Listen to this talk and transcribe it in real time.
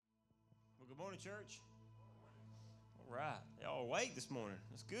Morning, church. All right. Y'all awake this morning.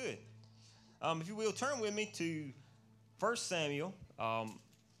 That's good. If you will, turn with me to 1 Samuel.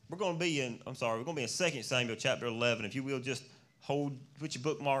 We're going to be in 2 Samuel chapter 11. If you will, just put your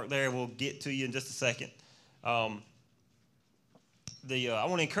bookmark there. We'll get to you in just a second. I want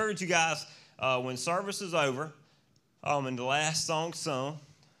to encourage you guys, when service is over, and the last song sung,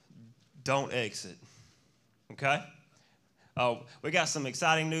 don't exit. Okay? We got some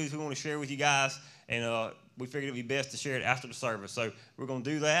exciting news we want to share with you guys, and we figured it would be best to share it after the service. So we're going to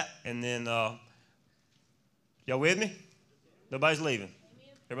do that, and then, y'all with me? Nobody's leaving.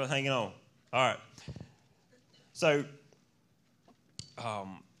 Everybody's hanging on. All right. So,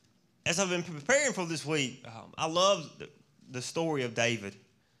 as I've been preparing for this week, I love the story of David.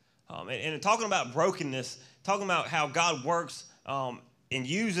 And talking about brokenness, talking about how God works and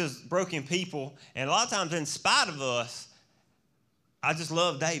uses broken people, and a lot of times in spite of us, I just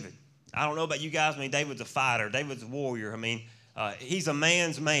love David. I don't know about you guys. I mean, David's a fighter. David's a warrior. I mean, he's a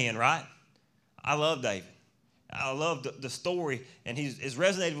man's man, right? I love David. I love the story, and it's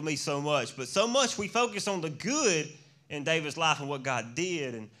resonated with me so much. But so much we focus on the good in David's life and what God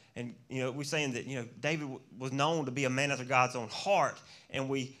did. And you know, we're saying that, you know, David was known to be a man after God's own heart. And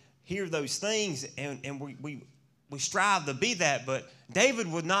we hear those things, and we strive to be that. But David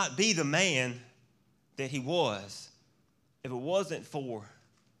would not be the man that he was if it wasn't for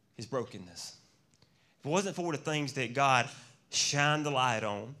his brokenness. If it wasn't for the things that God shined the light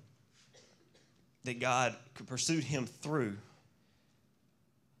on, that God could pursue him through,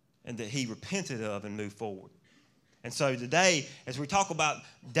 and that he repented of and moved forward. And so today, as we talk about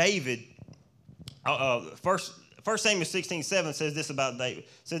David, 1 Samuel 16:7 says this about David.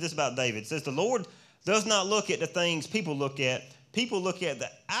 It says, the Lord does not look at the things people look at. People look at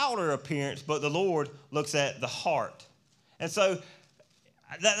the outer appearance, but the Lord looks at the heart. And so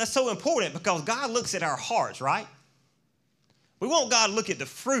that's so important, because God looks at our hearts, right? We want God to look at the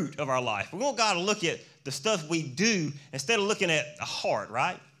fruit of our life. We want God to look at the stuff we do instead of looking at the heart,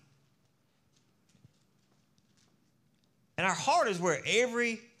 right? And our heart is where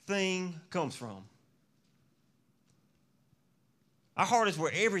everything comes from. Our heart is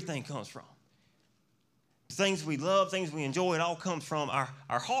where everything comes from. Things we love, things we enjoy, it all comes from our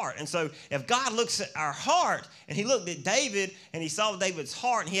heart. And so if God looks at our heart, and he looked at David, and he saw David's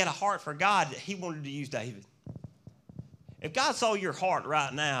heart, and he had a heart for God, that he wanted to use David. If God saw your heart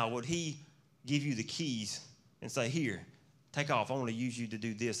right now, would he give you the keys and say, here, take off, I want to use you to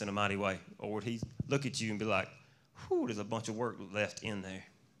do this in a mighty way? Or would he look at you and be like, whew, there's a bunch of work left in there?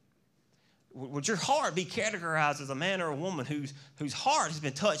 Would your heart be categorized as a man or a woman whose heart has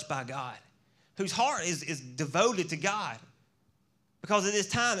been touched by God? Whose heart is devoted to God? Because at this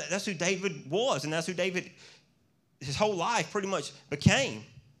time, that's who David was, and that's who David, his whole life pretty much became.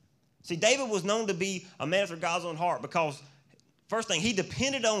 See, David was known to be a man after God's own heart because, first thing, he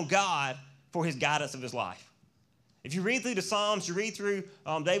depended on God for his guidance of his life. If you read through the Psalms, you read through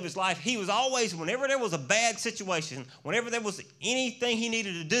David's life, he was always, whenever there was a bad situation, whenever there was anything he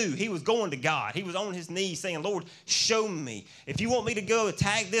needed to do, he was going to God. He was on his knees saying, Lord, show me. If you want me to go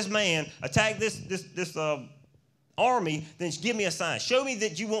attack this man, attack this army, then give me a sign. Show me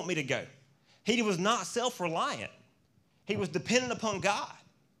that you want me to go. He was not self-reliant. He was dependent upon God.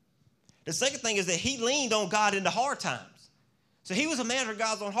 The second thing is that he leaned on God in the hard times. So he was a man after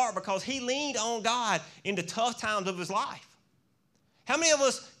God's own heart because he leaned on God in the tough times of his life. How many of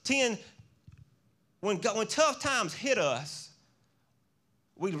us tend, when tough times hit us,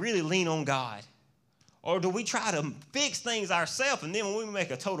 we really lean on God? Or do we try to fix things ourselves, and then when we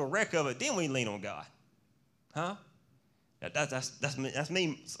make a total wreck of it, then we lean on God? Huh? That's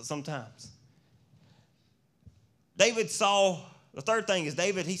me sometimes. The third thing is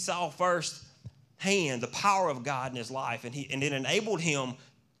David, he saw firsthand the power of God in his life, and it enabled him,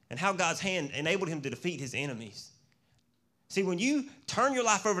 and how God's hand enabled him to defeat his enemies. See, when you turn your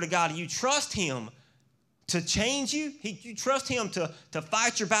life over to God and you trust him to change you, you trust him to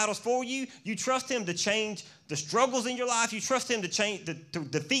fight your battles for you, you trust him to change the struggles in your life, you trust him to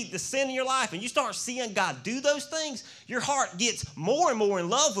defeat the sin in your life, and you start seeing God do those things, your heart gets more and more in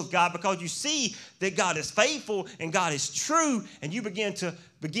love with God because you see that God is faithful and God is true, and you begin to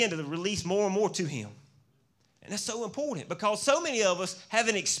release more and more to him. And that's so important because so many of us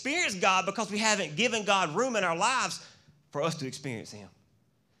haven't experienced God because we haven't given God room in our lives for us to experience him.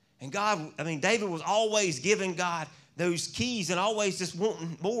 And David was always giving God those keys and always just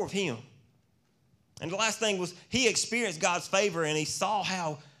wanting more of him. And the last thing was he experienced God's favor, and he saw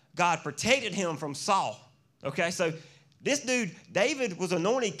how God protected him from Saul. Okay, so this dude, David, was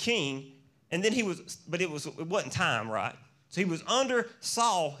anointed king, and then it wasn't time, right? So he was under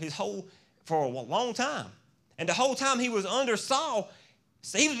Saul his whole for a long time. And the whole time he was under Saul,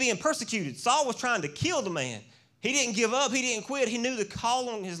 he was being persecuted. Saul was trying to kill the man. He didn't give up. He didn't quit. He knew the call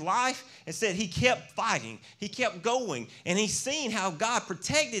on his life and said he kept fighting. He kept going. And he's seen how God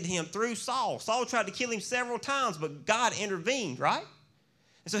protected him through Saul. Saul tried to kill him several times, but God intervened, right?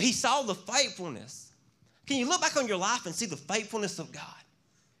 And so he saw the faithfulness. Can you look back on your life and see the faithfulness of God?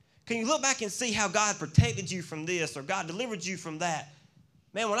 Can you look back and see how God protected you from this or God delivered you from that?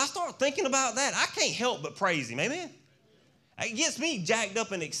 Man, when I start thinking about that, I can't help but praise him. Amen? It gets me jacked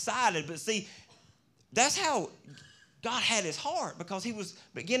up and excited. But see, that's how God had his heart, because he was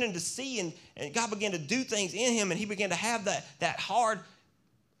beginning to see and God began to do things in him, and he began to have that hard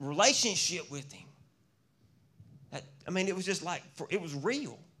relationship with him. It was just like, it was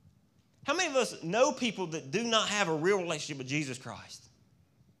real. How many of us know people that do not have a real relationship with Jesus Christ?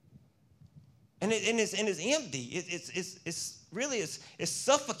 And it's empty. It's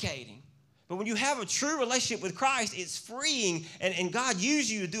suffocating. But when you have a true relationship with Christ, it's freeing, and God used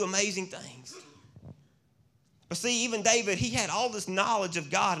you to do amazing things. But see, even David, he had all this knowledge of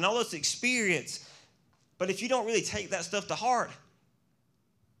God and all this experience. But if you don't really take that stuff to heart,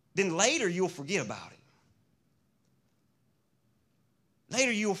 then later you'll forget about it.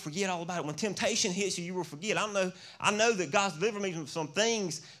 Later you'll forget all about it. When temptation hits you, you will forget. I know that God's delivered me from some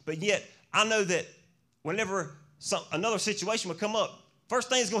things, but yet I know that whenever another situation will come up, first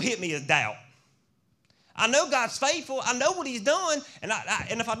thing that's going to hit me is doubt. I know God's faithful. I know what he's done. And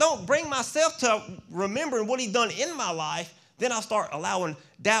if I don't bring myself to remembering what he's done in my life, then I'll start allowing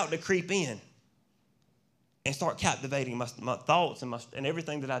doubt to creep in and start captivating my thoughts and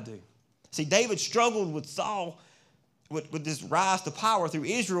everything that I do. See, David struggled with Saul, with this rise to power through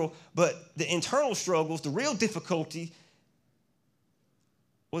Israel, but the internal struggles, the real difficulty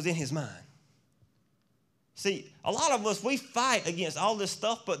was in his mind. See, a lot of us, we fight against all this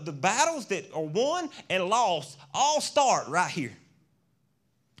stuff, but the battles that are won and lost all start right here.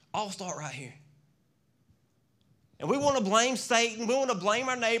 All start right here. And we want to blame Satan. We want to blame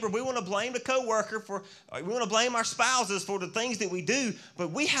our neighbor. We want to blame the coworker we want to blame our spouses for the things that we do,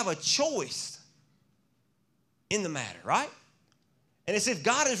 but we have a choice in the matter, right? And it's if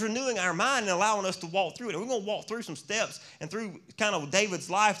God is renewing our mind and allowing us to walk through it. And we're going to walk through some steps and through kind of David's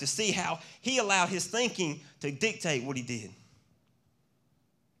life to see how he allowed his thinking to dictate what he did.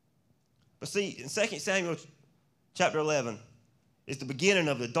 But see, in 2 Samuel chapter 11 is the beginning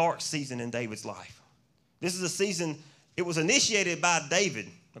of the dark season in David's life. This is a season, it was initiated by David,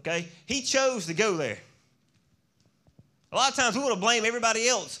 okay? He chose to go there. A lot of times we want to blame everybody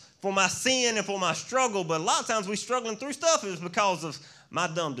else for my sin and for my struggle, but a lot of times we're struggling through stuff is because of my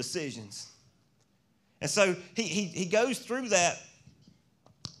dumb decisions. And so he goes through that,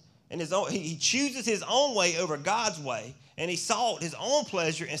 and he chooses his own way over God's way, and he sought his own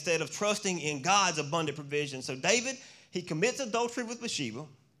pleasure instead of trusting in God's abundant provision. So David, he commits adultery with Bathsheba.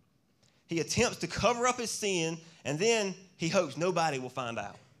 He attempts to cover up his sin, and then he hopes nobody will find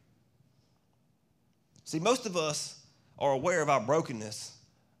out. See, most of us are aware of our brokenness.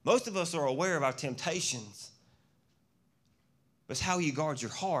 Most of us are aware of our temptations. But it's how you guard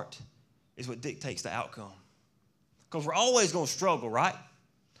your heart is what dictates the outcome. Because we're always going to struggle, right?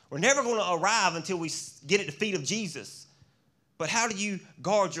 We're never going to arrive until we get at the feet of Jesus. But how do you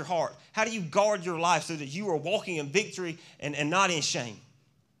guard your heart? How do you guard your life so that you are walking in victory and not in shame?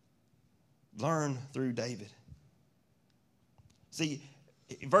 Learn through David. See,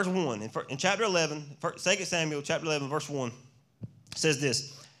 verse 1, in chapter 11, 2 Samuel chapter 11, verse 1, says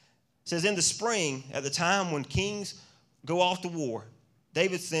this. It says, in the spring, at the time when kings go off to war,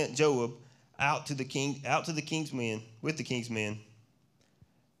 David sent Joab out to the king's men, with the king's men,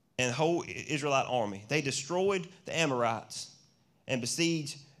 and the whole Israelite army. They destroyed the Amorites and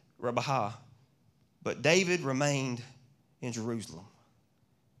besieged Rabbah, but David remained in Jerusalem.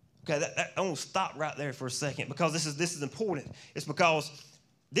 Okay, I want to stop right there for a second because this is important. It's because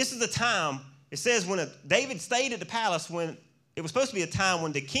this is the time, it says when David stayed at the palace when it was supposed to be a time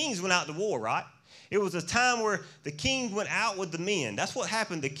when the kings went out to war, right? It was a time where the king went out with the men. That's what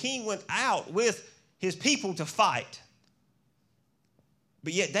happened. The king went out with his people to fight.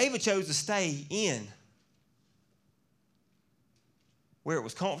 But yet David chose to stay in where it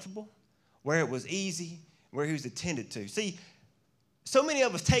was comfortable, where it was easy, where he was attended to. See, so many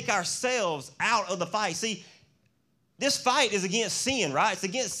of us take ourselves out of the fight. See, this fight is against sin, right? It's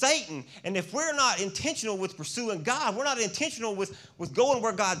against Satan. And if we're not intentional with pursuing God, we're not intentional with going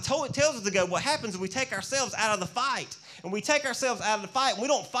where God tells us to go, what happens is we take ourselves out of the fight. And we take ourselves out of the fight, and we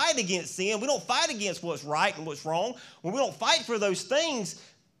don't fight against sin. We don't fight against what's right and what's wrong. When we don't fight for those things,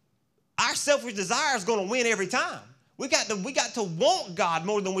 our selfish desire is going to win every time. We got to want God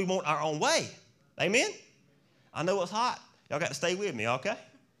more than we want our own way. Amen? I know it's hot. Y'all got to stay with me, okay?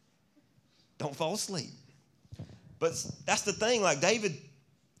 Don't fall asleep. But that's the thing, like David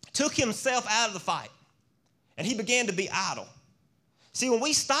took himself out of the fight, and he began to be idle. See, when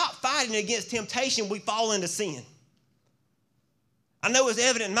we stop fighting against temptation, we fall into sin. I know it's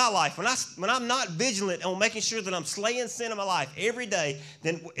evident in my life. When I'm not vigilant on making sure that I'm slaying sin in my life every day,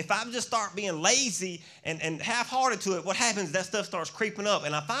 then if I just start being lazy and half-hearted to it, what happens, that stuff starts creeping up.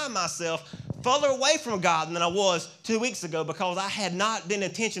 And I find myself further away from God than I was 2 weeks ago because I had not been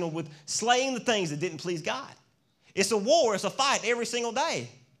intentional with slaying the things that didn't please God. It's a war. It's a fight every single day.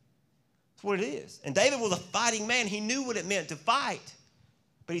 That's what it is. And David was a fighting man. He knew what it meant to fight,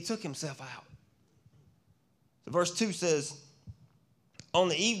 but he took himself out. So verse 2 says, one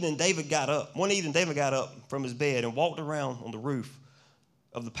evening, David got up from his bed and walked around on the roof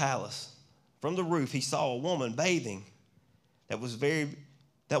of the palace. From the roof, he saw a woman bathing that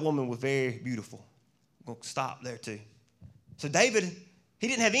woman was very beautiful. I'm going to stop there too. So David, he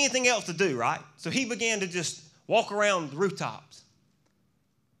didn't have anything else to do, right? So he began to just walk around the rooftops.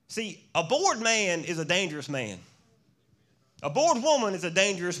 See, a bored man is a dangerous man. A bored woman is a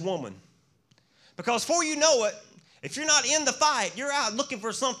dangerous woman. Because before you know it, if you're not in the fight, you're out looking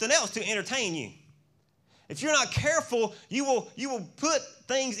for something else to entertain you. If you're not careful, you will put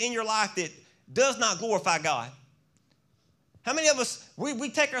things in your life that does not glorify God. How many of us,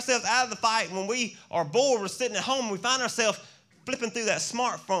 we take ourselves out of the fight when we are bored, we're sitting at home, and we find ourselves flipping through that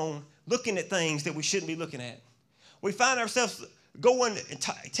smartphone, looking at things that we shouldn't be looking at. We find ourselves going and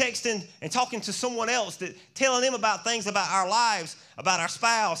texting and talking to someone else, telling them about things about our lives, about our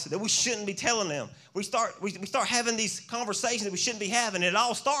spouse that we shouldn't be telling them. We start having these conversations that we shouldn't be having. It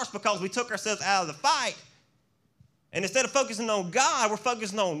all starts because we took ourselves out of the fight. And instead of focusing on God, we're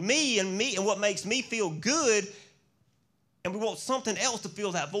focusing on me and what makes me feel good. And we want something else to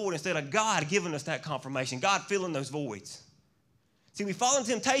fill that void instead of God giving us that confirmation, God filling those voids. See, we fall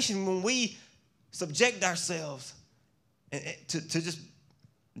into temptation when we subject ourselves to just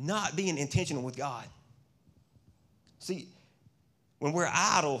not being intentional with God. See, when we're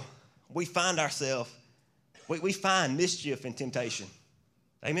idle, we find ourselves, we find mischief and temptation.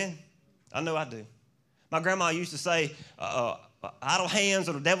 Amen? I know I do. My grandma used to say, idle hands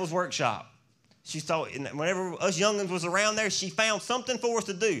are the devil's workshop. She thought whenever us youngins was around there, she found something for us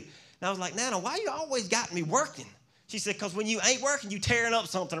to do. And I was like, Nana, why you always got me working? She said, because when you ain't working, you tearing up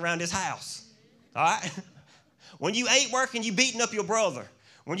something around this house. All right? When you ain't working, you beating up your brother.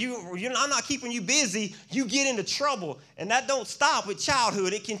 When I'm not keeping you busy, you get into trouble. And that don't stop with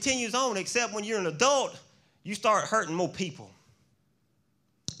childhood. It continues on, except when you're an adult, you start hurting more people.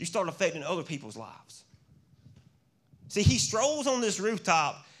 You start affecting other people's lives. See, he strolls on this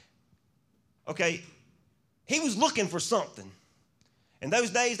rooftop. Okay, he was looking for something. In those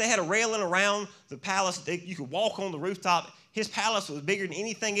days, they had a railing around the palace. You could walk on the rooftop. His palace was bigger than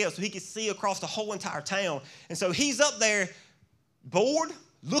anything else, so he could see across the whole entire town. And so he's up there, bored,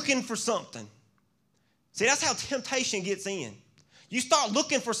 looking for something. See, that's how temptation gets in. You start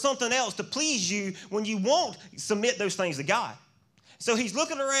looking for something else to please you when you won't submit those things to God. So he's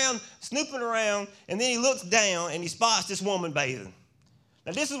looking around, snooping around, and then he looks down and he spots this woman bathing.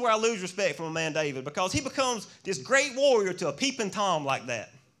 Now, this is where I lose respect from a man, David, because he becomes this great warrior to a peeping Tom like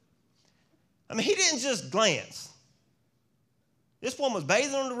that. I mean, he didn't just glance. This woman was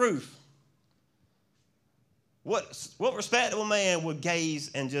bathing on the roof. What respectable man would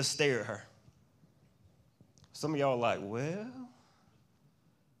gaze and just stare at her? Some of y'all are like, well.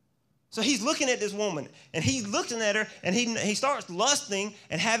 So he's looking at this woman, and he's looking at her, and he starts lusting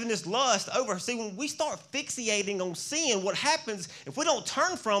and having this lust over her. See, when we start fixating on sin, what happens, if we don't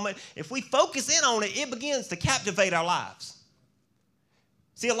turn from it, if we focus in on it, it begins to captivate our lives.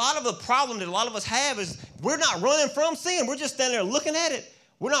 See, a lot of the problem that a lot of us have is we're not running from sin. We're just standing there looking at it.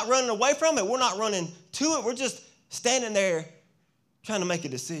 We're not running away from it. We're not running to it. We're just standing there trying to make a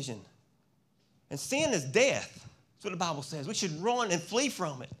decision. And sin is death. That's what the Bible says. We should run and flee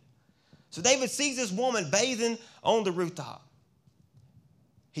from it. So David sees this woman bathing on the rooftop.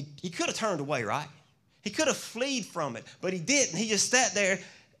 He could have turned away, right? He could have fled from it, but he didn't. He just sat there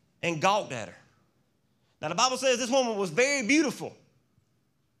and gawked at her. Now, the Bible says this woman was very beautiful.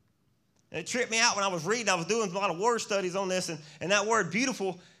 And it tripped me out when I was reading. I was doing a lot of word studies on this, and that word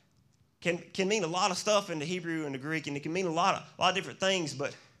beautiful can mean a lot of stuff in the Hebrew and the Greek, and it can mean a lot of different things,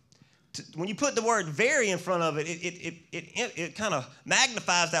 but when you put the word very in front of it, it kind of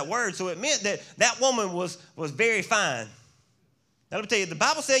magnifies that word. So it meant that woman was very fine. Now let me tell you, the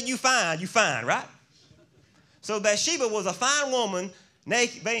Bible said you fine, right? So Bathsheba was a fine woman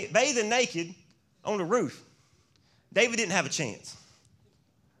bathing naked on the roof. David didn't have a chance.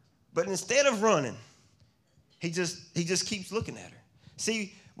 But instead of running, he just keeps looking at her.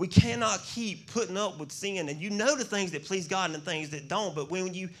 See, we cannot keep putting up with sin, and you know the things that please God and the things that don't, but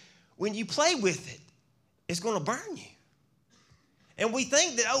when you play with it, it's going to burn you. And we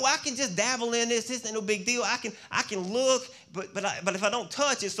think that, I can just dabble in this ain't no big deal. I can look, but if I don't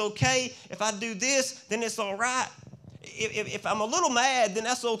touch, it's okay. If I do this, then it's all right. If I'm a little mad, then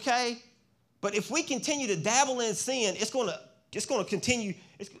that's okay. But if we continue to dabble in sin, it's going to continue.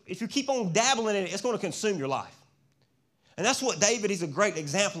 If you keep on dabbling in it, it's going to consume your life. And that's what David, he's a great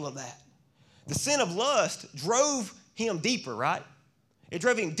example of that. The sin of lust drove him deeper, right? It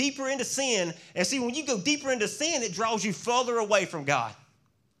drove him deeper into sin. And see, when you go deeper into sin, it draws you further away from God.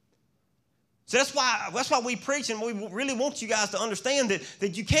 So that's why we preach, and we really want you guys to understand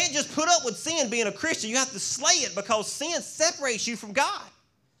that you can't just put up with sin being a Christian. You have to slay it, because sin separates you from God.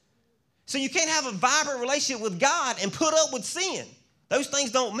 So you can't have a vibrant relationship with God and put up with sin. Those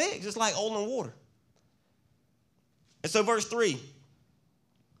things don't mix. It's like oil and water. And so verse 3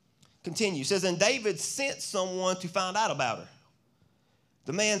 continues. It says, and David sent someone to find out about her.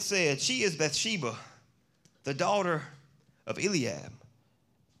 The man said, she is Bathsheba, the daughter of Eliab,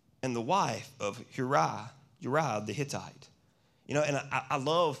 and the wife of Uriah the Hittite. And I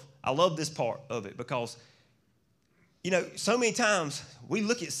love this part of it, because, so many times we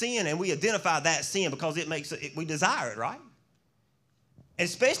look at sin and we identify that sin because we desire it, right? And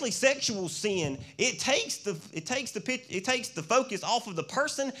especially sexual sin, it takes the focus off of the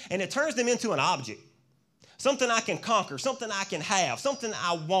person, and it turns them into an object. Something I can conquer, something I can have, something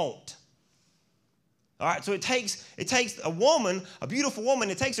I want. All right, so it takes a woman, a beautiful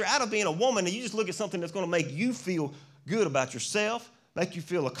woman, it takes her out of being a woman, and you just look at something that's going to make you feel good about yourself, make you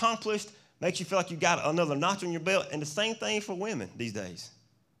feel accomplished, makes you feel like you got another notch on your belt. And the same thing for women these days.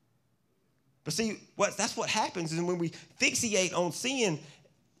 But see, that's what happens is when we fixate on sin,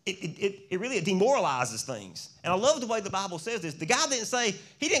 it really demoralizes things. And I love the way the Bible says this. The guy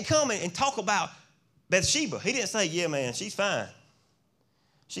he didn't come and talk about Bathsheba. He didn't say, yeah, man, she's fine.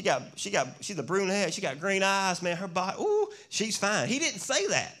 She's a brunette. She got green eyes, man. Her body, she's fine. He didn't say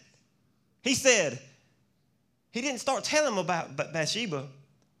that. He didn't start telling him about Bathsheba,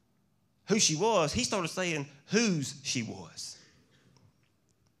 who she was. He started saying whose she was.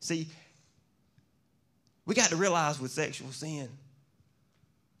 See, we got to realize with sexual sin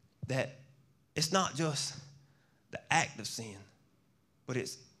that it's not just the act of sin, but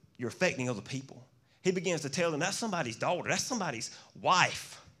you're affecting other people. He begins to tell them that's somebody's daughter, that's somebody's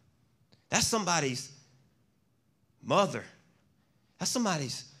wife, that's somebody's mother, that's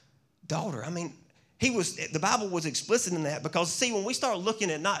somebody's daughter. I mean, the Bible was explicit in that, because see, when we start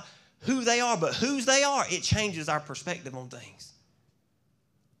looking at not who they are, but whose they are, it changes our perspective on things.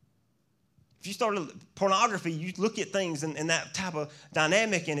 If you start pornography, you look at things in that type of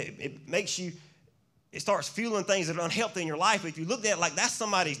dynamic, and it starts fueling things that are unhealthy in your life. But if you look at it like that's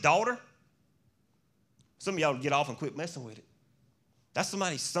somebody's daughter, some of y'all would get off and quit messing with it. That's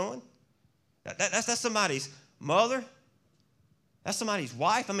somebody's son. That's somebody's mother. That's somebody's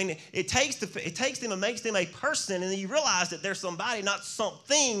wife. I mean, it takes them and makes them a person, and then you realize that they're somebody, not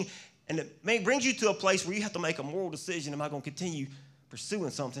something, and it brings you to a place where you have to make a moral decision. Am I going to continue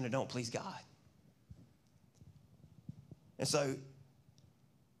pursuing something that don't please God? And so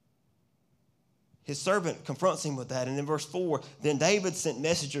his servant confronts him with that. And in verse 4, then David sent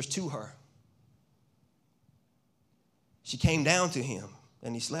messengers to her. She came down to him,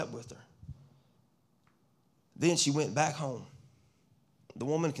 and he slept with her. Then she went back home. The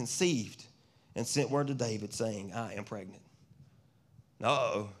woman conceived and sent word to David, saying, I am pregnant.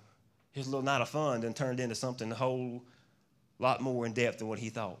 Uh-oh. His little night of fun then turned into something a whole lot more in depth than what he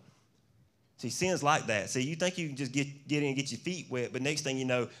thought. See, sin's like that. See, you think you can just get in and get your feet wet, but next thing you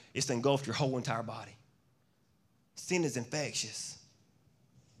know, it's engulfed your whole entire body. Sin is infectious.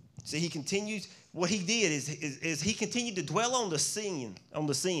 See, he continues. What he did is he continued to dwell on the sin.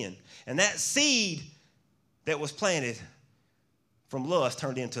 And that seed that was planted from lust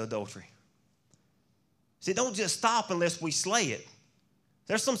turned into adultery. See, don't just stop unless we slay it.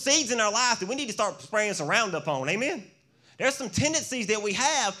 There's some seeds in our life that we need to start spraying some Roundup on. Amen? There's some tendencies that we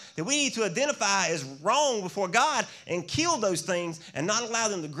have that we need to identify as wrong before God and kill those things and not allow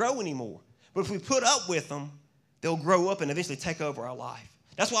them to grow anymore. But if we put up with them, they'll grow up and eventually take over our life.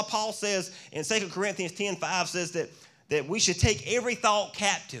 That's why Paul says in 2 Corinthians 10:5 says that we should take every thought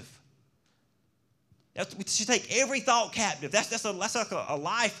captive. We should take every thought captive. That's like a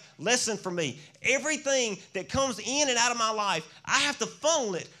life lesson for me. Everything that comes in and out of my life, I have to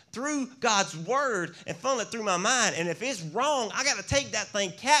funnel it through God's word and funnel it through my mind. And if it's wrong, I got to take that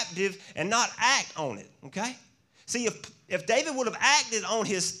thing captive and not act on it, okay? See, if David would have acted on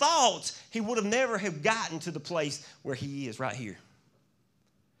his thoughts, he would have never have gotten to the place where he is right here.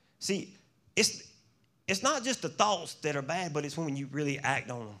 See, it's not just the thoughts that are bad, but it's when you really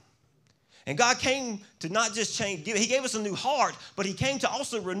act on them. And God came to not just change, he gave us a new heart, but he came to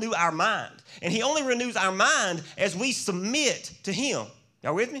also renew our mind. And he only renews our mind as we submit to him.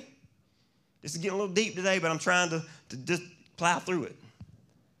 Y'all with me? This is getting a little deep today, but I'm trying to just plow through it.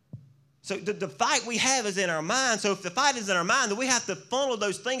 So the fight we have is in our mind. So if the fight is in our mind, then we have to funnel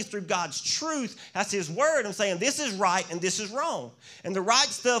those things through God's truth. That's his word. I'm saying this is right and this is wrong. And the right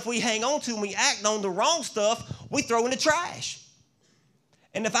stuff we hang on to and we act on. The wrong stuff we throw in the trash.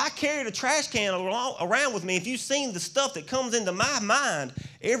 And if I carry the trash can around with me, if you've seen the stuff that comes into my mind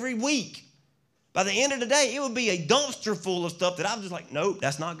every week, by the end of the day, it would be a dumpster full of stuff that I'm just like, nope,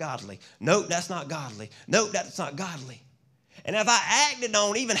 that's not godly. Nope, that's not godly. Nope, that's not godly. And if I acted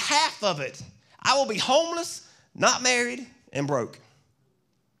on even half of it, I will be homeless, not married, and broke.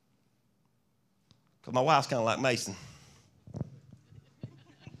 Because my wife's kind of like Mason.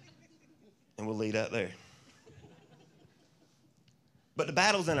 And we'll leave that there. But the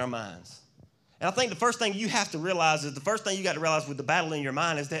battle's in our minds. And I think the first thing you have to realize is, the first thing you got to realize with the battle in your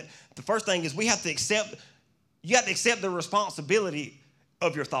mind is that the first thing is you have to accept the responsibility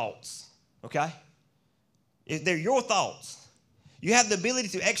of your thoughts, okay? They're your thoughts. You have the ability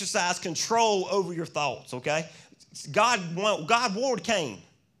to exercise control over your thoughts, okay? God warned Cain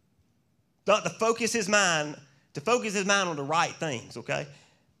not to focus his mind on the right things, okay?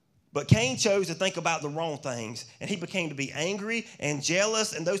 But Cain chose to think about the wrong things, and he became to be angry and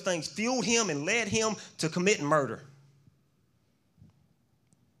jealous, and those things fueled him and led him to committing murder.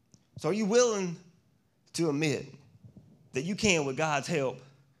 So are you willing to admit that you can, with God's help,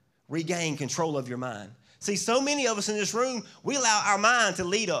 regain control of your mind? See, so many of us in this room, we allow our mind to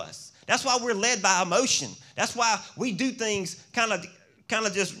lead us. That's why we're led by emotion. That's why we do things kind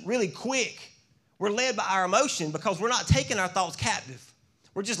of just really quick. We're led by our emotion because we're not taking our thoughts captive.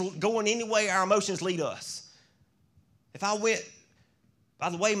 We're just going any way our emotions lead us. If I went by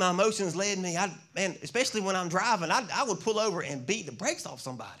the way my emotions led me, especially when I'm driving, I would pull over and beat the brakes off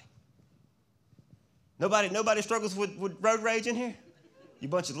somebody. Nobody struggles with road rage in here? You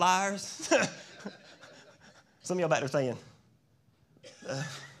bunch of liars. Some of y'all back there saying. But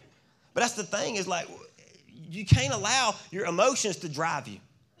that's the thing, is like, you can't allow your emotions to drive you.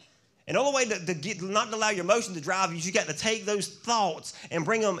 And the only way not to allow your emotions to drive you is you got to take those thoughts and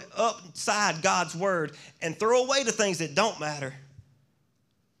bring them upside God's word and throw away the things that don't matter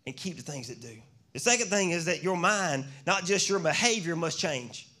and keep the things that do. The second thing is that your mind, not just your behavior, must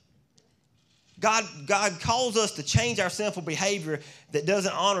change. God calls us to change our sinful behavior that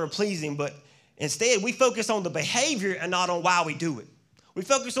doesn't honor or please him, but instead we focus on the behavior and not on why we do it. We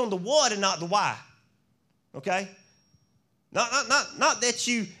focus on the what and not the why. Okay? Not that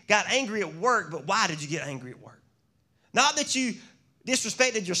you got angry at work, but why did you get angry at work? Not that you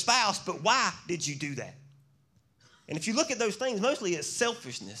disrespected your spouse, but why did you do that? And if you look at those things, mostly it's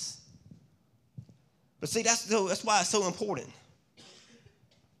selfishness. But see, that's why it's so important.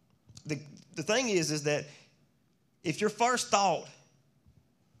 The thing is that if your first thought,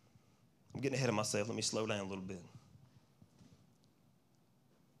 I'm getting ahead of myself, let me slow down a little bit.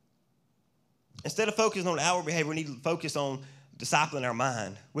 Instead of focusing on outward behavior, we need to focus on discipling our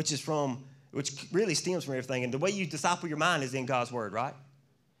mind, which really stems from everything. And the way you disciple your mind is in God's word, right?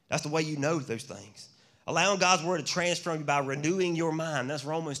 That's the way you know those things. Allowing God's word to transform you by renewing your mind. That's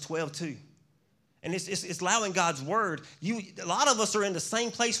Romans 12:2. And it's allowing God's word. A lot of us are in the same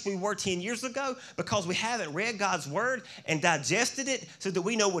place we were 10 years ago because we haven't read God's word and digested it so that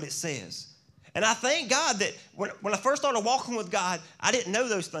we know what it says. And I thank God that when I first started walking with God, I didn't know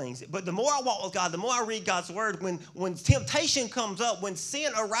those things. But the more I walk with God, the more I read God's word, when temptation comes up, when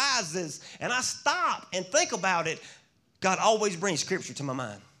sin arises, and I stop and think about it, God always brings scripture to my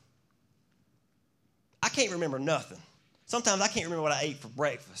mind. I can't remember nothing. Sometimes I can't remember what I ate for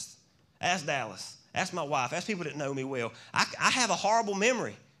breakfast. Ask Dallas. Ask my wife. Ask people that know me well. I have a horrible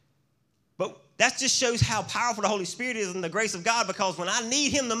memory. But that just shows how powerful the Holy Spirit is and the grace of God, because when I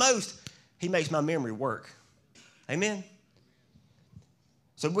need him the most, he makes my memory work. Amen?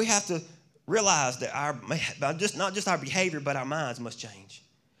 So we have to realize that not just our behavior, but our minds must change.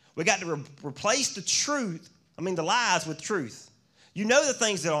 We got to replace the lies with truth. You know the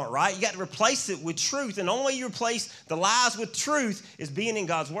things that aren't right. You got to replace it with truth. And the only way you replace the lies with truth is being in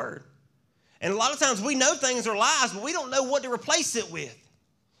God's word. And a lot of times we know things are lies, but we don't know what to replace it with.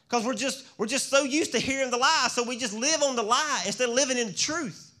 Because we're just so used to hearing the lie, so we just live on the lie instead of living in the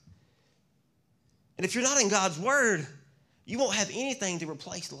truth. And if you're not in God's word, you won't have anything to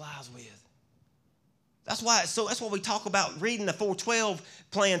replace the lies with. That's why we talk about reading the 412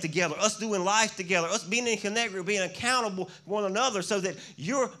 plan together, us doing life together, us being in connect group, being accountable to one another so that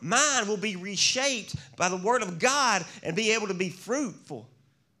your mind will be reshaped by the word of God and be able to be fruitful.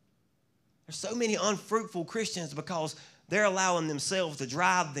 There's so many unfruitful Christians because they're allowing themselves to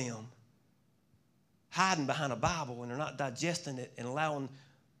drive them, hiding behind a Bible, and they're not digesting it and allowing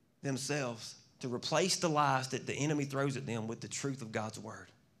themselves to replace the lies that the enemy throws at them with the truth of God's word.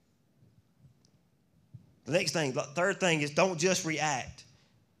 The next thing, the third thing is don't just react.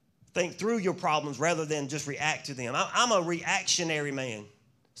 Think through your problems rather than just react to them. I'm a reactionary man.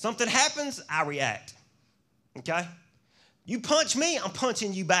 Something happens, I react. Okay? You punch me, I'm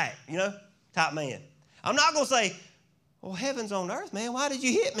punching you back, type man. I'm not going to say, well, heavens on earth, man, why did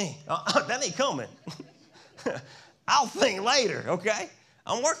you hit me? That ain't coming. I'll think later, okay?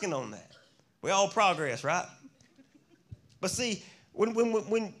 I'm working on that. We all progress, right? But see, when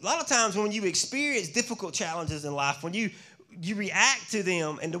a lot of times when you experience difficult challenges in life, when you react to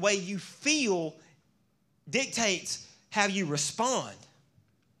them and the way you feel dictates how you respond.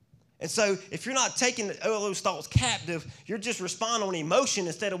 And so if you're not taking all those thoughts captive, you're just responding on emotion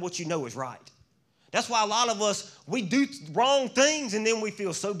instead of what you know is right. That's why a lot of us, we do wrong things and then we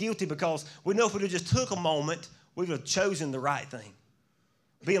feel so guilty because we know if we just took a moment, we would have chosen the right thing.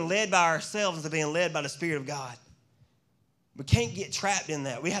 Being led by ourselves instead of being led by the Spirit of God. We can't get trapped in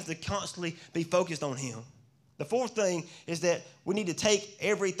that. We have to constantly be focused on Him. The fourth thing is that we need to take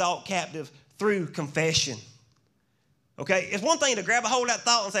every thought captive through confession. Okay? It's one thing to grab a hold of that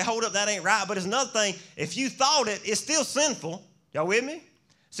thought and say, hold up, that ain't right. But it's another thing, if you thought it, it's still sinful. Y'all with me?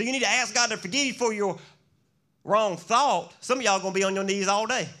 So you need to ask God to forgive you for your wrong thought. Some of y'all are going to be on your knees all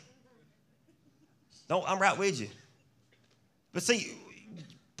day. I'm right with you. But see,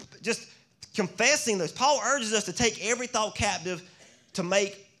 just confessing this. Paul urges us to take every thought captive to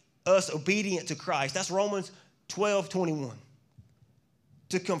make us obedient to Christ. That's Romans 12:21.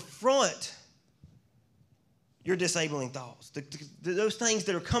 To confront your disabling thoughts. Those things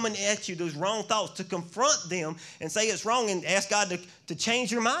that are coming at you, those wrong thoughts, to confront them and say it's wrong and ask God to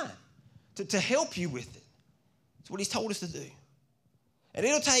change your mind, to help you with it. That's what He's told us to do. And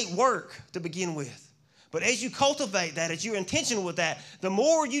it'll take work to begin with. But as you cultivate that, as you're intentional with that, the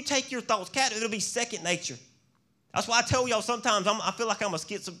more you take your thoughts captive, it'll be second nature. That's why I tell y'all sometimes I feel like I'm a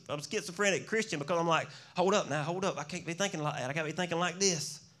schizophrenic Christian because I'm like, hold up. I can't be thinking like that. I got to be thinking like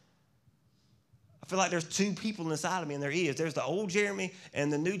this. I feel like there's two people inside of me, and there is. There's the old Jeremy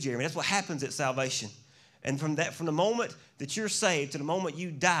and the new Jeremy. That's what happens at salvation. And from the moment that you're saved to the moment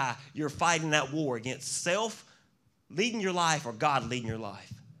you die, you're fighting that war against self leading your life or God leading your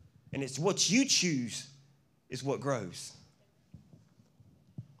life. And it's what you choose is what grows.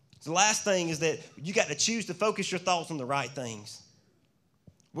 So the last thing is that you got to choose to focus your thoughts on the right things.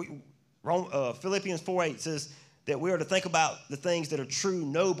 Philippians 4:8 says that we are to think about the things that are true,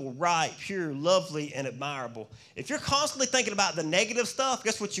 noble, right, pure, lovely, and admirable. If you're constantly thinking about the negative stuff,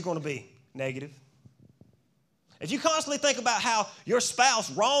 guess what you're going to be? Negative. If you constantly think about how your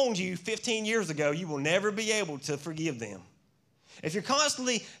spouse wronged you 15 years ago, you will never be able to forgive them. If you're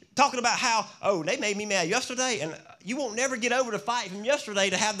constantly talking about how, they made me mad yesterday, and you won't never get over the fight from yesterday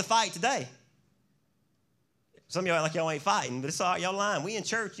to have the fight today. Some of y'all act like y'all ain't fighting, but it's all right, y'all lying. We in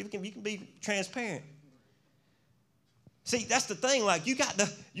church, you can be transparent. See, that's the thing. Like you got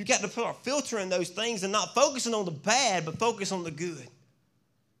to put a filter in those things and not focusing on the bad, but focus on the good.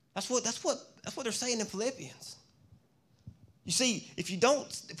 That's what they're saying in Philippians. You see, if we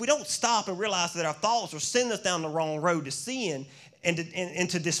don't stop and realize that our thoughts are sending us down the wrong road to sin and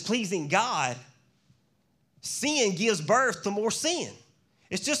to displeasing God, sin gives birth to more sin.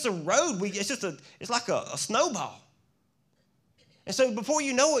 It's just a road. It's like a snowball. And so before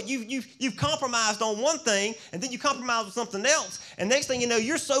you know it, you've compromised on one thing, and then you compromise with something else, and next thing you know,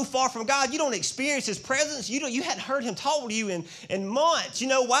 you're so far from God, you don't experience His presence. You hadn't heard Him talk to you in months. You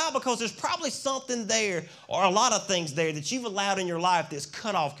know why? Because there's probably something there, or a lot of things there that you've allowed in your life that's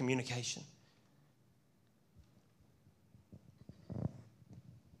cut off communication.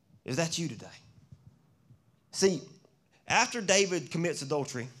 Is that you today? See, after David commits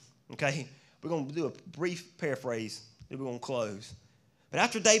adultery, okay, we're going to do a brief paraphrase. Then we're going to close. But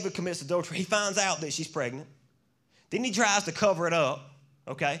after David commits adultery, he finds out that she's pregnant. Then he tries to cover it up,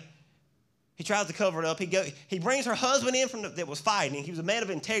 okay? He tries to cover it up. He brings her husband in that was fighting. He was a man of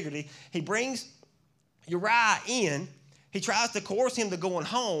integrity. He brings Uriah in. He tries to coerce him to going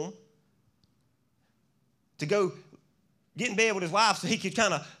home to go get in bed with his wife so he could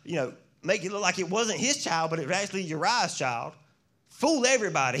kind of, make it look like it wasn't his child, but it was actually Uriah's child. Fool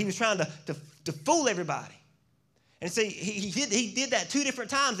everybody. He was trying to fool everybody. And see, he did that 2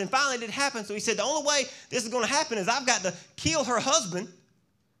 different times, and finally it did happen. So he said, the only way this is going to happen is I've got to kill her husband.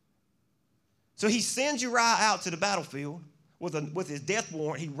 So he sends Uriah out to the battlefield with his death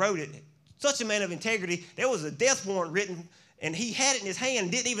warrant. He wrote it. Such a man of integrity. There was a death warrant written, and he had it in his hand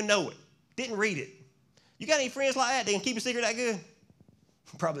and didn't even know it. Didn't read it. You got any friends like that? They can keep a secret that good?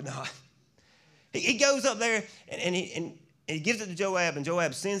 Probably not. He goes up there, and he gives it to Joab, and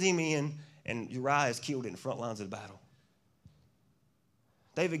Joab sends him in, and Uriah is killed in the front lines of the battle.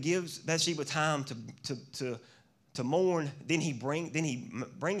 David gives Bathsheba time to mourn. Then he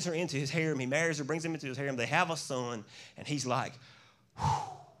brings her into his harem. He marries her, brings him into his harem. They have a son, and he's like,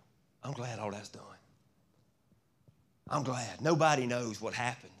 I'm glad all that's done. I'm glad. Nobody knows what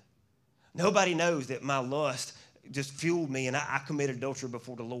happened. Nobody knows that my lust just fueled me and I committed adultery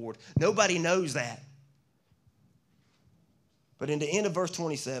before the Lord. Nobody knows that. But in the end of verse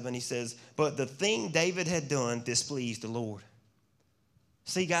 27, he says, but the thing David had done displeased the Lord.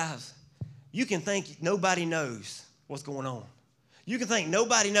 See, guys, you can think nobody knows what's going on. You can think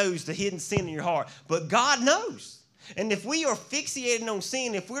nobody knows the hidden sin in your heart, but God knows. And if we are fixated on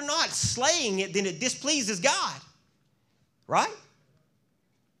sin, if we're not slaying it, then it displeases God. Right?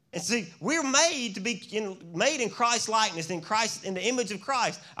 And see, we're made to be made in Christ's likeness, in the image of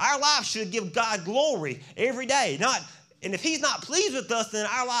Christ. Our life should give God glory every day. And if he's not pleased with us, then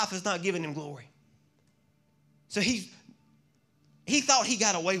our life is not giving him glory. So he thought he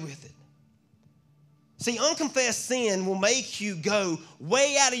got away with it. See, unconfessed sin will make you go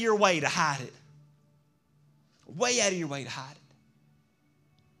way out of your way to hide it. Way out of your way to hide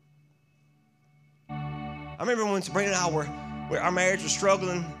it. I remember when Sabrina and I where our marriage was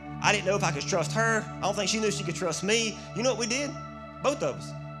struggling. I didn't know if I could trust her. I don't think she knew she could trust me. You know what we did? Both of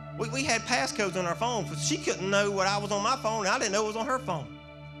us. We had passcodes on our phone, but she couldn't know what I was on my phone, and I didn't know it was on her phone.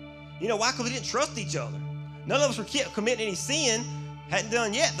 You know why? Because we didn't trust each other. None of us were committing any sin. Hadn't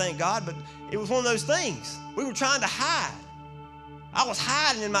done yet, thank God, but it was one of those things. We were trying to hide. I was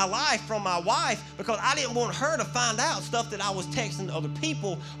hiding in my life from my wife because I didn't want her to find out stuff that I was texting to other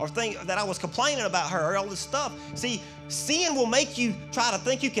people or that I was complaining about her or all this stuff. See, sin will make you try to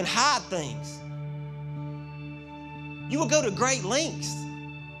think you can hide things. You will go to great lengths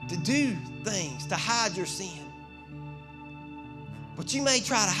to do things, to hide your sin. But you may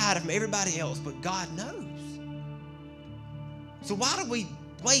try to hide it from everybody else, but God knows. So why do we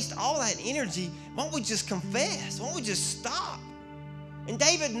waste all that energy? Why don't we just confess? Why don't we just stop? And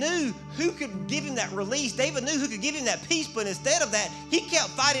David knew who could give him that release. David knew who could give him that peace, but instead of that, he kept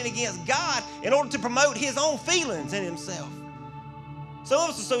fighting against God in order to promote his own feelings in himself. Some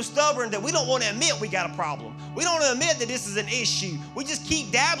of us are so stubborn that we don't want to admit we got a problem. We don't want to admit that this is an issue. We just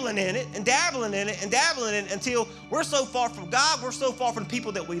keep dabbling in it and dabbling in it and dabbling in it until we're so far from God, we're so far from the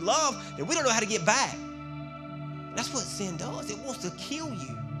people that we love that we don't know how to get back. That's what sin does. It wants to kill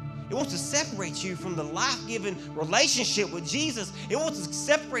you. It wants to separate you from the life-giving relationship with Jesus. It wants to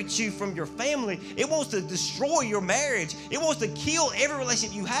separate you from your family. It wants to destroy your marriage. It wants to kill every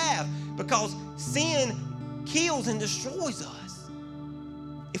relationship you have because sin kills and destroys us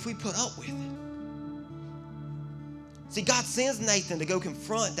if we put up with it. See, God sends Nathan to go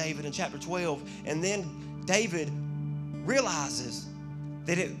confront David in chapter 12, and then David realizes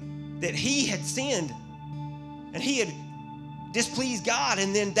that he had sinned and he had displeased God,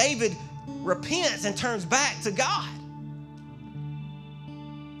 and then David repents and turns back to God.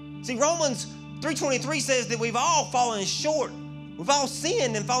 See, Romans 3:23 says that we've all fallen short. We've all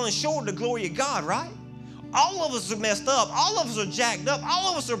sinned and fallen short of the glory of God, right? All of us are messed up. All of us are jacked up.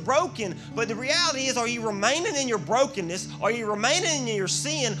 All of us are broken. But the reality is, are you remaining in your brokenness? Are you remaining in your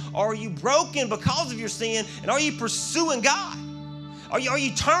sin? Or are you broken because of your sin? And are you pursuing God? Are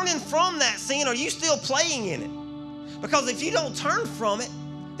you turning from that sin? Or are you still playing in it? Because if you don't turn from it,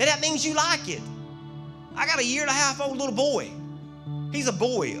 then that means you like it. I got a 1.5-year-old little boy. He's a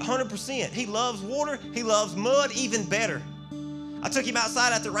boy, 100%. He loves water. He loves mud even better. I took him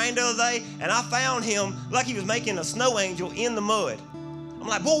outside after rain the other day, and I found him like he was making a snow angel in the mud. I'm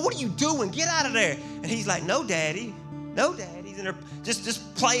like, boy, what are you doing? Get out of there. And he's like, no, Daddy. No, Daddy. He's in there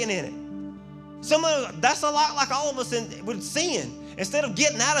just playing in it. That's a lot like all of us with sin. Instead of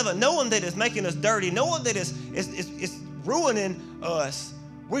getting out of it, knowing that it's making us dirty, knowing that it's ruining us,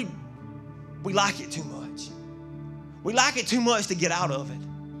 we like it too much. We like it too much to get out of it.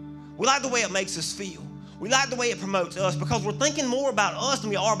 We like the way it makes us feel. We like the way it promotes us because we're thinking more about us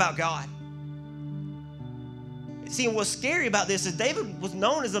than we are about God. See, and what's scary about this is David was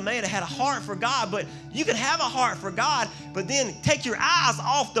known as a man that had a heart for God, but you can have a heart for God, but then take your eyes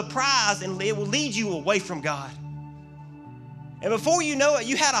off the prize and it will lead you away from God. And before you know it,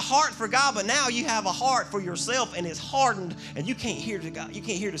 you had a heart for God, but now you have a heart for yourself, and it's hardened, and you can't hear God. You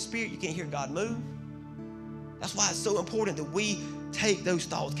can't hear the Spirit. You can't hear God move. That's why it's so important that we take those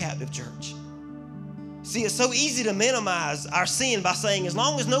thoughts captive, church. See, it's so easy to minimize our sin by saying, as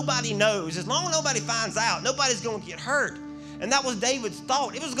long as nobody knows, as long as nobody finds out, nobody's going to get hurt. And that was David's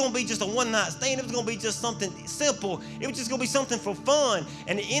thought. It was going to be just a one-night stand. It was going to be just something simple. It was just going to be something for fun.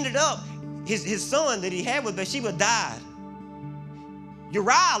 And it ended up, his son that he had with Bathsheba died.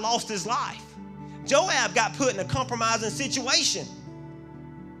 Uriah lost his life. Joab got put in a compromising situation.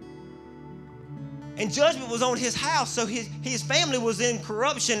 And judgment was on his house, so his family was in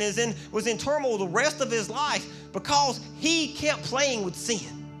corruption, was in turmoil the rest of his life because he kept playing with sin.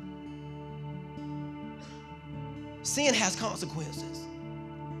 Sin has consequences.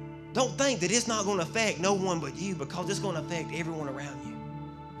 Don't think that it's not going to affect no one but you, because it's going to affect everyone around you.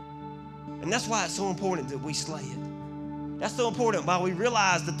 And that's why it's so important that we slay it. That's so important while we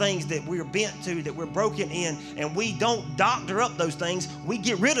realize the things that we're bent to, that we're broken in, and we don't doctor up those things. We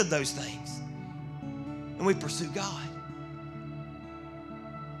get rid of those things. And we pursue God.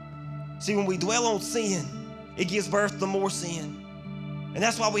 See, when we dwell on sin, it gives birth to more sin. And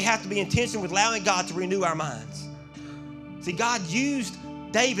that's why we have to be intentional with allowing God to renew our minds. See, God used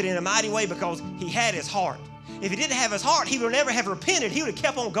David in a mighty way because he had his heart. If he didn't have his heart, he would never have repented. He would have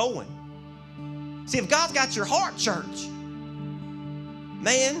kept on going. See, if God's got your heart, church,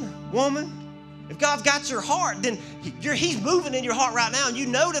 man, woman, if God's got your heart, then he's moving in your heart right now, and you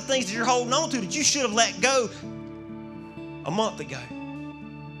know the things that you're holding on to that you should have let go a month ago.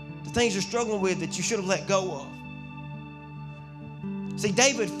 The things you're struggling with that you should have let go of. See,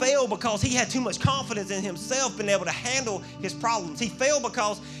 David failed because he had too much confidence in himself being able to handle his problems. He failed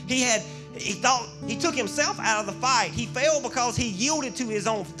because he thought he took himself out of the fight. He failed because he yielded to his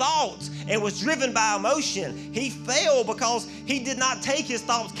own thoughts and was driven by emotion. He failed because he did not take his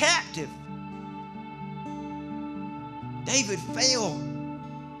thoughts captive. David failed.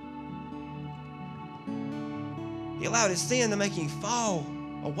 He allowed his sin to make him fall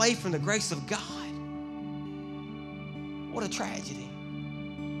away from the grace of God. What a tragedy.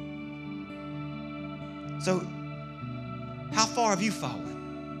 So, how far have you fallen?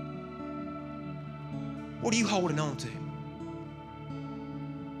 What are you holding on to?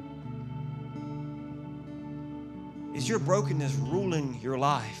 Is your brokenness ruling your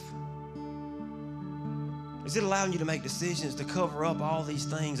life? Is it allowing you to make decisions to cover up all these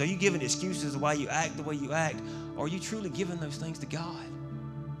things? Are you giving excuses of why you act the way you act? Or are you truly giving those things to God?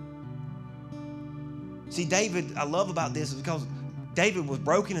 See, David, I love about this is because David was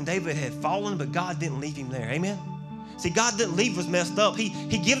broken and David had fallen, but God didn't leave him there. Amen? See, God didn't leave us messed up. He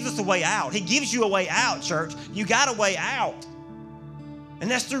gives us a way out. He gives you a way out, church. You got a way out. And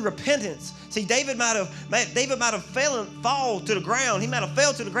that's through repentance. See, David might have fall to the ground. He might have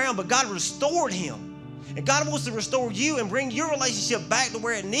fell to the ground, but God restored him. And God wants to restore you and bring your relationship back to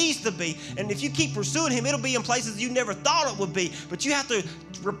where it needs to be. And if you keep pursuing him, it'll be in places you never thought it would be. But you have to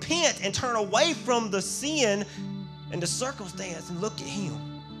repent and turn away from the sin and the circumstance and look at him.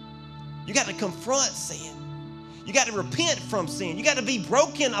 You got to confront sin. You got to repent from sin. You got to be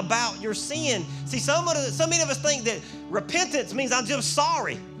broken about your sin. See, so many of us think that repentance means I'm just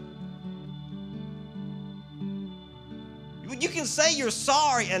sorry. You can say you're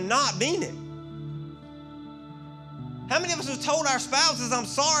sorry and not mean it. How many of us have told our spouses, I'm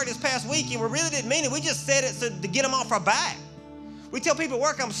sorry this past week, and we really didn't mean it? We just said it to get them off our back. We tell people at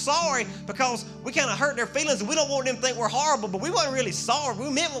work, I'm sorry, because we kind of hurt their feelings, and we don't want them to think we're horrible, but we weren't really sorry. We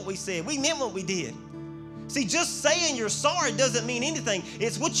meant what we said. We meant what we did. See, just saying you're sorry doesn't mean anything.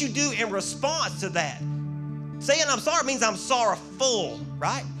 It's what you do in response to that. Saying I'm sorry means I'm sorrowful,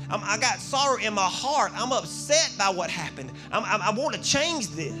 right? I got sorrow in my heart. I'm upset by what happened. I want to change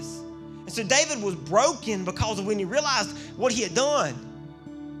this. And so David was broken because of when he realized what he had done.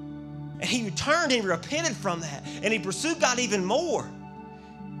 And he returned and repented from that. And he pursued God even more.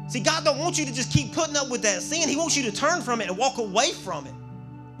 See, God don't want you to just keep putting up with that sin. He wants you to turn from it and walk away from it.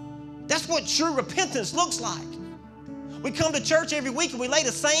 That's what true repentance looks like. We come to church every week and we lay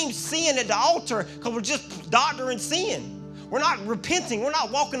the same sin at the altar because we're just doctoring sin. We're not repenting. We're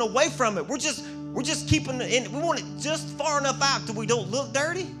not walking away from it. We're just keeping it in. We want it just far enough out till we don't look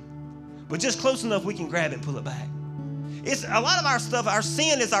dirty, but just close enough we can grab it and pull it back. It's a lot of our stuff, our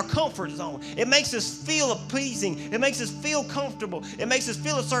sin is our comfort zone. It makes us feel appeasing. It makes us feel comfortable. It makes us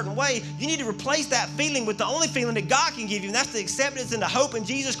feel a certain way. You need to replace that feeling with the only feeling that God can give you, and that's the acceptance and the hope in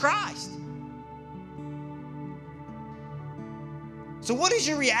Jesus Christ. So what is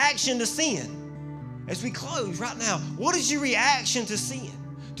your reaction to sin? As we close right now, what is your reaction to sin?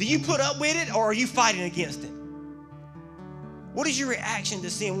 Do you put up with it or are you fighting against it? What is your reaction to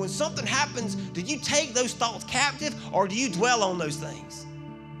sin? When something happens, do you take those thoughts captive or do you dwell on those things?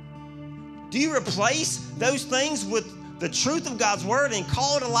 Do you replace those things with the truth of God's word and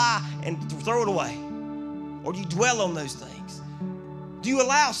call it a lie and throw it away? Or do you dwell on those things? Do you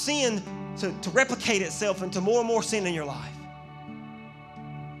allow sin to replicate itself into more and more sin in your life?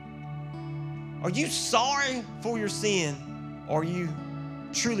 Are you sorry for your sin or are you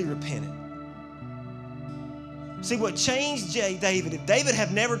truly repentant? See, what changed David, if David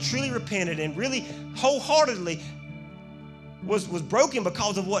had never truly repented and really wholeheartedly was broken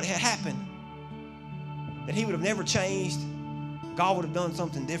because of what had happened, then he would have never changed. God would have done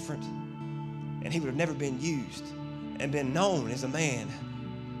something different, and he would have never been used and been known as a man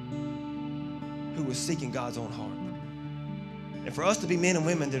who was seeking God's own heart. And for us to be men and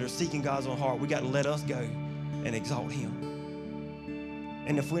women that are seeking God's own heart, we got to let us go and exalt him.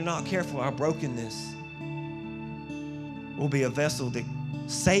 And if we're not careful, our brokenness will be a vessel that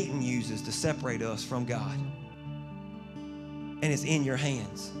Satan uses to separate us from God. And it's in your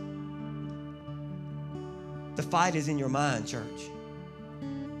hands. The fight is in your mind, church.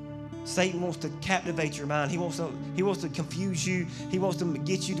 Satan wants to captivate your mind. He wants to confuse you. He wants to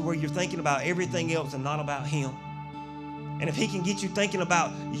get you to where you're thinking about everything else and not about him. And if he can get you thinking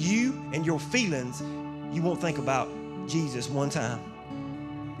about you and your feelings, you won't think about Jesus one time.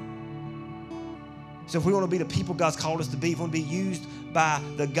 So if we want to be the people God's called us to be, if we want to be used by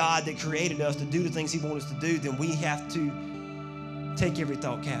the God that created us to do the things he wants us to do, then we have to take every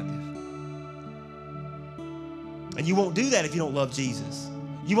thought captive. And you won't do that if you don't love Jesus.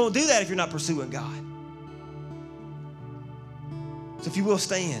 You won't do that if you're not pursuing God. So if you will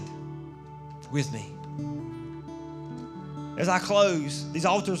stand with me. As I close, these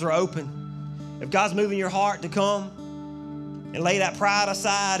altars are open. If God's moving your heart to come and lay that pride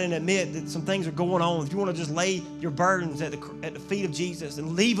aside and admit that some things are going on, if you want to just lay your burdens at the feet of Jesus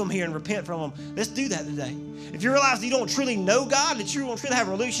and leave them here and repent from them, let's do that today. If you realize that you don't truly know God, that you don't truly have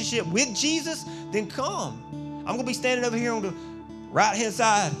a relationship with Jesus, then come. I'm going to be standing over here on the right-hand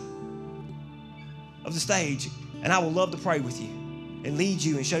side of the stage, and I would love to pray with you and lead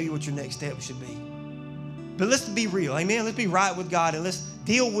you and show you what your next step should be. But let's be real, amen? Let's be right with God, and let's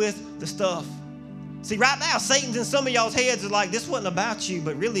deal with the stuff. See, right now, Satan's in some of y'all's heads is like, this wasn't about you,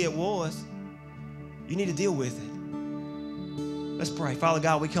 but really it was. You need to deal with it. Let's pray. Father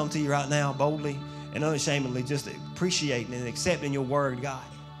God, we come to you right now boldly and unashamedly, just appreciating and accepting your word, God.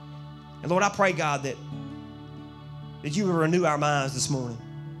 And Lord, I pray, God, that you would renew our minds this morning.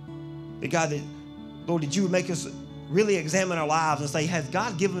 That God, Lord, that you would make us really examine our lives and say, has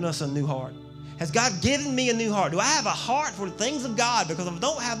God given us a new heart? Has God given me a new heart? Do I have a heart for the things of God? Because if I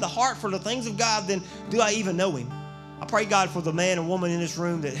don't have the heart for the things of God, then do I even know him? I pray, God, for the man and woman in this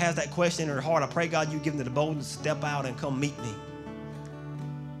room that has that question in their heart. I pray, God, you give them the boldness to step out and come meet me.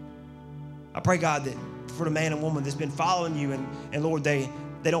 I pray, God, that for the man and woman that's been following you and Lord, they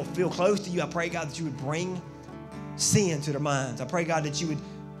don't feel close to you, I pray, God, that you would bring sin to their minds. I pray, God, that you would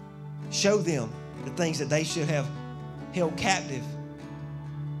show them the things that they should have held captive.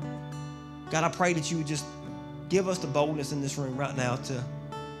 God, I pray that you would just give us the boldness in this room right now to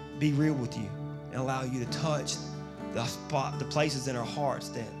be real with you and allow you to touch the places in our hearts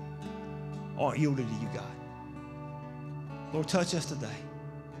that aren't yielded to you, God. Lord, touch us today.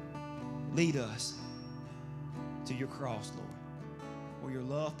 Lead us to your cross, Lord, where your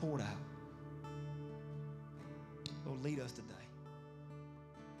love poured out. Lord, lead us today.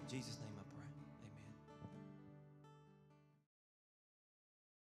 In Jesus' name.